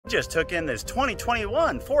Just took in this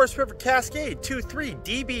 2021 Forest River Cascade 2.3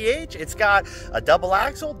 DBH. It's got a double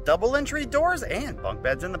axle, double entry doors, and bunk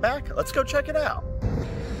beds in the back. Let's go check it out.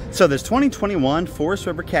 So this 2021 Forest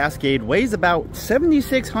River Cascade weighs about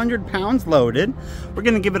 7,600 pounds loaded. We're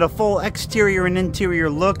gonna give it a full exterior and interior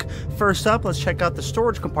look. First up, let's check out the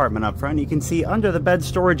storage compartment up front. You can see under the bed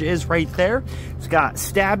storage is right there. It's got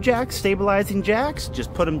stab jacks, stabilizing jacks.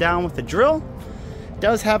 Just put them down with the drill. It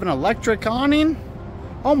does have an electric awning,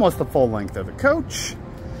 almost the full length of the coach.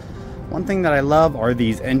 One thing that I love are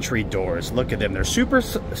these entry doors. Look at them. They're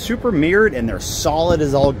super mirrored and they're solid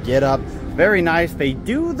as all get up. Very nice. They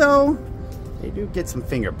do get some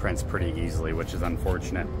fingerprints pretty easily, which is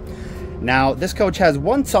unfortunate. Now, this coach has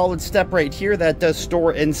one solid step right here that does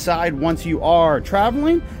store inside once you are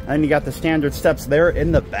traveling. And you got the standard steps there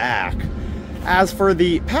in the back. As for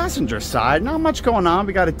the passenger side, not much going on.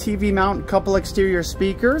 We got a TV mount, a couple exterior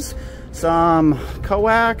speakers, some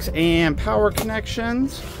coax and power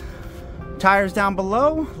connections. Tires down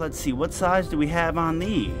below. Let's see, what size do we have on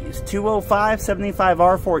these? 205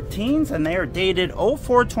 75R14s, and they are dated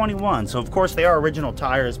 0421. So of course they are original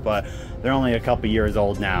tires, but they're only a couple years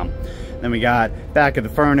old now. Then we got back of the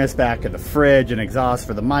furnace, back of the fridge, an exhaust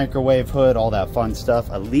for the microwave hood, all that fun stuff.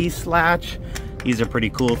 A lease latch. These are pretty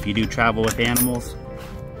cool if you do travel with animals.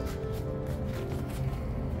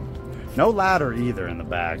 No ladder either in the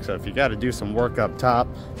back, so if you got to do some work up top,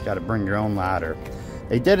 you got to bring your own ladder.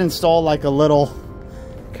 They did install like a little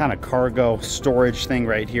kind of cargo storage thing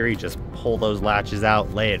right here. You just pull those latches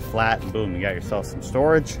out, lay it flat, and boom, you got yourself some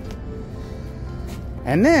storage.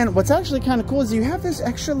 And then what's actually kind of cool is you have this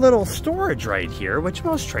extra little storage right here, which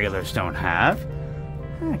most trailers don't have.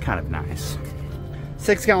 Kind of nice.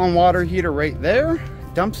 6-gallon water heater right there.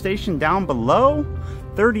 Dump station down below.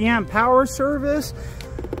 30 amp power service.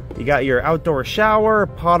 You got your outdoor shower,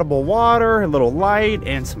 potable water, a little light,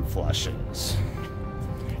 and some flushes.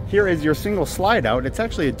 Here is your single slide out. It's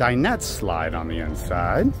actually a dinette slide on the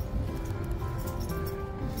inside.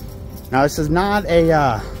 Now this is not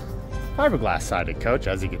a fiberglass sided coach.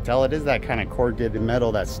 As you can tell, it is that kind of corrugated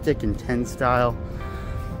metal, that stick and tin style.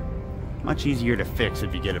 Much easier to fix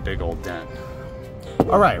if you get a big old dent.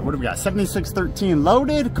 All right, what do we got? 7613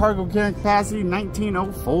 loaded, cargo carrying capacity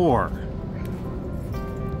 1904.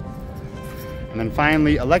 And then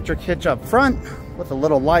finally, electric hitch up front with a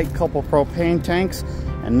little light, couple propane tanks,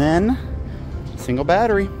 and then single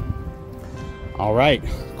battery. All right,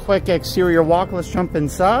 quick exterior walk. Let's jump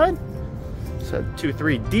inside. So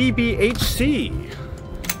 2.3 DBHC.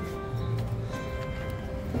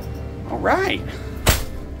 All right.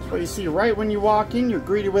 So you see right when you walk in, you're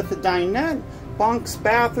greeted with the dinette, bunks,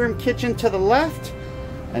 bathroom, kitchen to the left,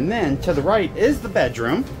 and then to the right is the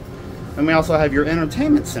bedroom. And we also have your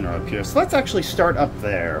entertainment center up here. So let's actually start up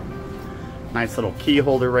there. Nice little key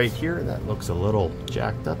holder right here. That looks a little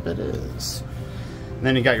jacked up. It is. And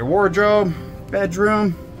then you got your wardrobe,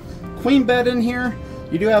 bedroom, queen bed in here.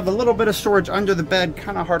 You do have a little bit of storage under the bed.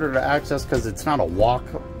 Kind of harder to access because it's not a walk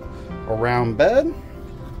around bed.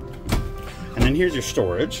 And then here's your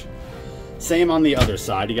storage. Same on the other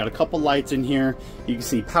side. You got a couple lights in here. You can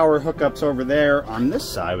see power hookups over there. On this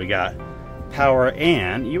side, we got power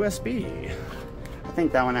and USB. I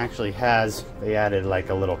think that one actually has, they added like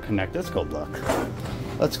a little connect. Let's go look.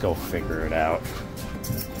 Let's go figure it out.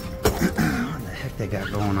 What the heck they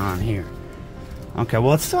got going on here? Okay,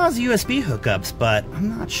 well, it still has USB hookups, but I'm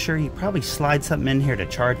not sure. You probably slide something in here to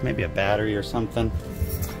charge, maybe a battery or something.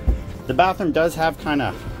 The bathroom does have kind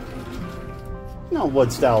of, you know,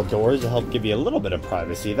 wood style doors to help give you a little bit of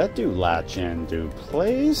privacy that do latch into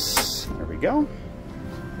place. There we go.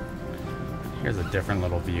 Here's a different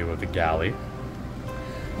little view of the galley.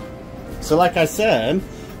 So like I said,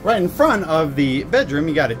 right in front of the bedroom,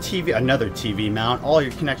 you got a TV, another TV mount, all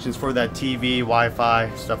your connections for that TV,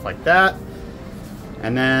 Wi-Fi, stuff like that.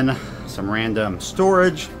 And then some random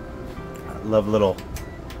storage. I love little,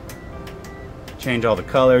 change all the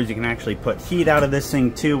colors. You can actually put heat out of this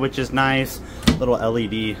thing too, which is nice. Little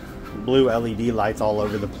LED, blue LED lights all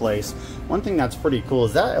over the place. One thing that's pretty cool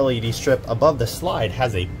is that LED strip above the slide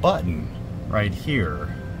has a button right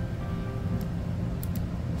here.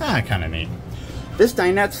 Kind of neat. This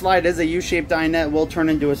dinette slide is a U-shaped dinette. Will turn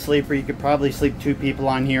into a sleeper. You could probably sleep 2 people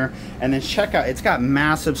on here. And then check out, it's got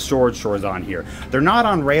massive storage drawers on here. They're not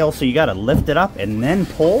on rails, so you got to lift it up and then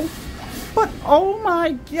pull. But oh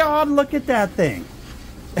my God, look at that thing.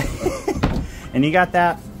 And you got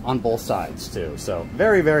that on both sides too. So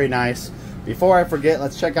very, very nice. Before I forget,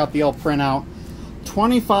 let's check out the old printout.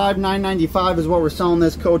 $25,995 is what we're selling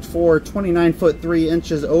this coach for. 29 foot 3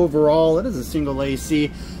 inches overall. It is a single AC.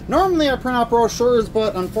 Normally I print out brochures,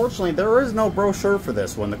 but unfortunately there is no brochure for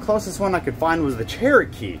this one. The closest one I could find was the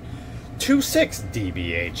Cherokee 2.6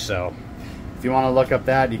 DBH. So if you want to look up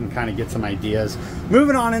that, you can kind of get some ideas.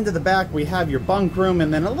 Moving on into the back, we have your bunk room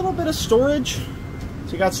and then a little bit of storage.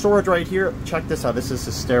 So you got storage right here. Check this out. This is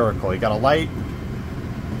hysterical. You got a light.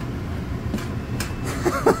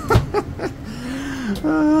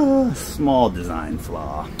 Small design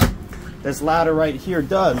flaw. This ladder right here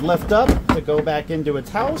does lift up to go back into its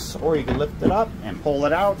house, or you can lift it up and pull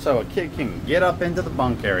it out so a kid can get up into the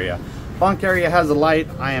bunk area. Bunk area has a light.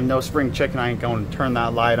 I am no spring chicken. I ain't going to turn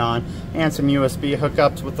that light on. And some USB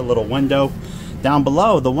hookups with a little window. Down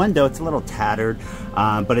below the window, it's a little tattered,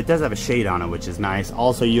 but it does have a shade on it, which is nice.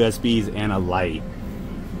 Also USBs and a light.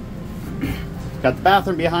 Got the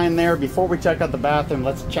bathroom behind there. Before we check out the bathroom,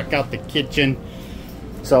 let's check out the kitchen.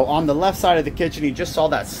 So on the left side of the kitchen, you just saw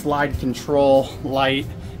that slide control light.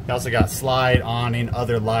 You also got slide, awning,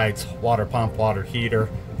 other lights, water pump, water heater,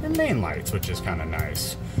 and main lights, which is kind of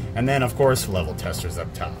nice. And then of course, level testers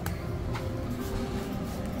up top.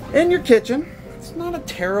 In your kitchen, it's not a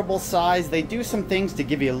terrible size. They do some things to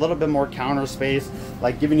give you a little bit more counter space,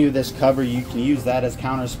 like giving you this cover. You can use that as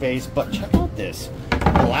counter space, but check out this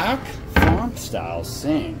black farm style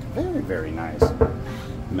sink. Very, very nice.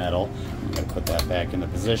 Metal. I'm gonna put that back into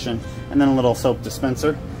position. And then a little soap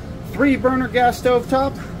dispenser. 3 burner gas stove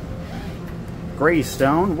top. Gray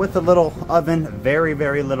stone with a little oven. Very,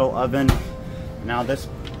 very little oven. Now this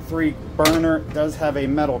 3 burner does have a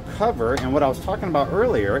metal cover, and what I was talking about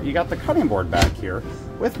earlier, you got the cutting board back here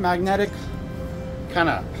with magnetic kind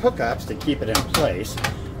of hookups to keep it in place.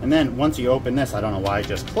 And then once you open this, I don't know why I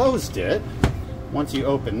just closed it. Once you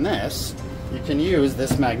open this, you can use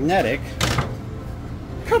this magnetic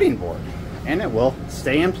cutting board and it will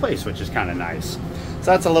stay in place, which is kind of nice. So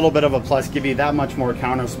that's a little bit of a plus, give you that much more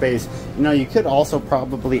counter space. You know, you could also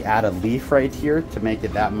probably add a leaf right here to make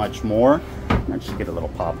it that much more. Let's just get a little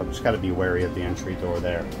pop-up. Just got to be wary of the entry door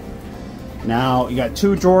there. Now you got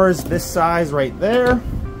 2 drawers this size right there.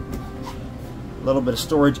 A little bit of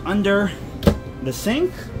storage under the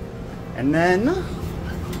sink, and then a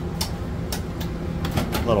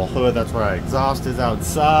little hood. That's where our exhaust is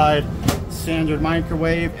outside. Standard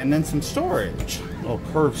microwave, and then some storage, a little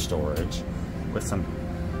curved storage with some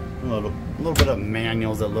little bit of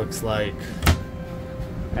manuals, it looks like.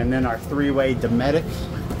 And then our 3-way Dometic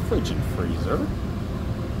fridge and freezer.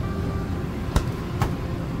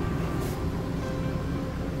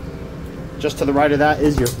 Just to the right of that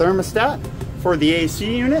is your thermostat for the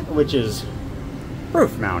AC unit, which is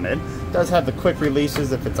roof mounted. It does have the quick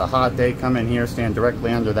releases. If it's a hot day, come in here, stand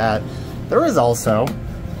directly under that. There is also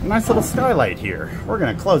a nice little skylight here. We're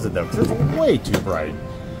gonna close it though, because it's way too bright.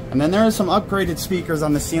 And then there are some upgraded speakers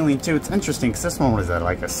on the ceiling too. It's interesting, because this one was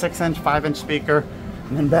like a 6-inch, 5-inch speaker.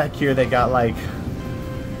 And then back here they got like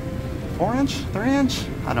 4-inch, 3-inch?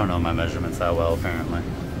 I don't know my measurements that well, apparently.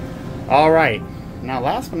 All right, now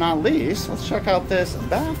last but not least, let's check out this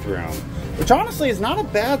bathroom, which honestly is not a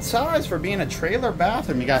bad size for being a trailer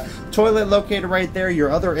bathroom. You got toilet located right there,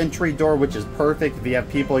 your other entry door, which is perfect if you have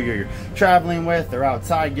people you're traveling with, they're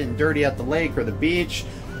outside getting dirty at the lake or the beach,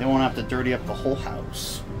 they won't have to dirty up the whole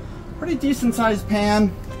house. Pretty decent sized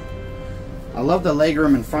pan. I love the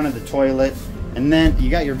legroom in front of the toilet. And then you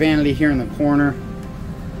got your vanity here in the corner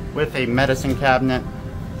with a medicine cabinet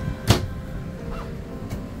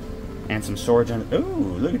and some storage under.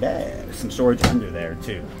 Ooh, look at that! Some storage under there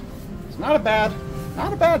too. It's not a bad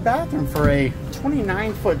bathroom for a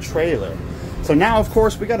 29-foot trailer. So now, of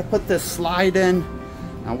course, we got to put this slide in.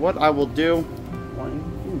 Now, what I will do, you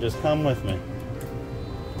can just come with me.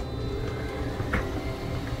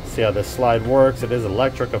 See how this slide works. It is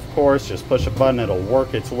electric, of course. Just push a button, it'll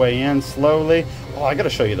work its way in slowly. Oh, I gotta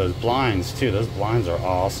show you those blinds too. Those blinds are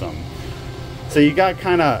awesome. So you got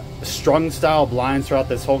kind of strung style blinds throughout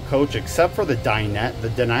this whole coach, except for the dinette.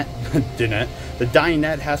 The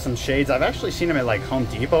dinette has some shades. I've actually seen them at like Home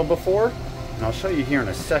Depot before, and I'll show you here in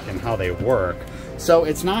a second how they work. So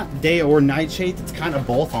it's not day or night shades, it's kind of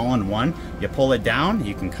both all in one. You pull it down,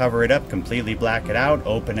 you can cover it up, completely black it out,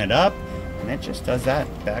 open it up, and it just does that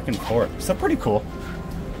back and forth. So pretty cool.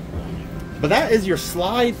 But that is your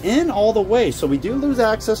slide in all the way. So we do lose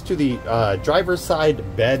access to the driver's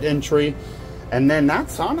side bed entry. And then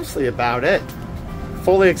that's honestly about it.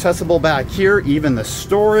 Fully accessible back here, even the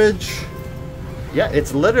storage. Yeah,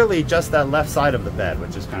 it's literally just that left side of the bed,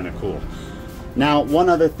 which is kind of cool. Now, one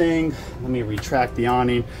other thing, let me retract the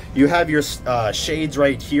awning. You have your shades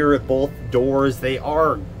right here at both doors. They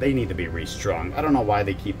need to be restrung. I don't know why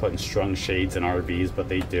they keep putting strung shades in RVs, but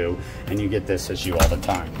they do. And you get this issue all the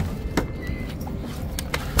time.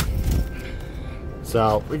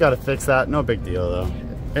 So we got to fix that. No big deal though.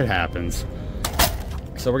 It happens.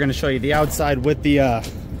 So we're going to show you the outside with the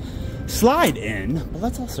slide in. But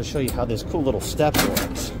let's also show you how this cool little step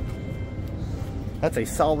works. That's a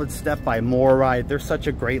solid step by MORride. They're such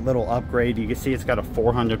a great little upgrade. You can see it's got a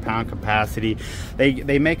 400-pound capacity.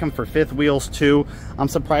 They make them for fifth wheels too. I'm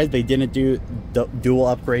surprised they didn't do dual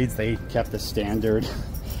upgrades. They kept the standard,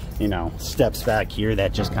 you know, steps back here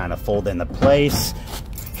that just kind of fold into place.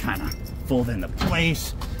 Kind of fold into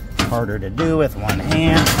place. Harder to do with one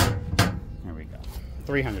hand. There we go.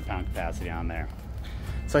 300-pound capacity on there.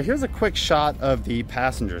 So here's a quick shot of the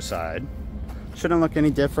passenger side. Shouldn't look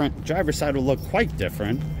any different. Driver's side will look quite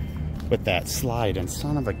different with that slide. And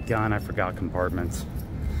son of a gun, I forgot compartments.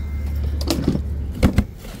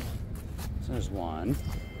 So there's one.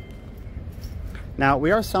 Now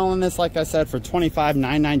we are selling this, like I said, for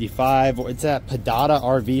 $25,995. It's at Padada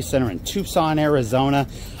RV Center in Tucson, Arizona.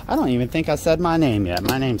 I don't even think I said my name yet.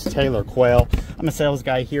 My name's Taylor Quayle. I'm a sales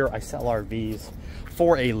guy here. I sell RVs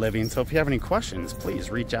for a living. So if you have any questions, please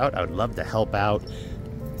reach out. I would love to help out.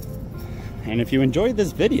 And if you enjoyed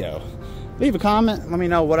this video, leave a comment. Let me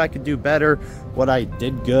know what I could do better, what I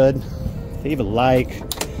did good. Leave a like.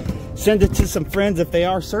 Send it to some friends if they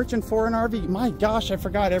are searching for an RV. My gosh, I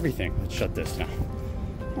forgot everything. Let's shut this down.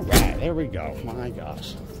 All right, there we go. My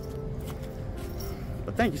gosh.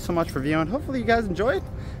 But thank you so much for viewing. Hopefully you guys enjoyed,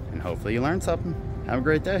 and hopefully you learned something. Have a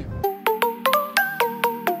great day.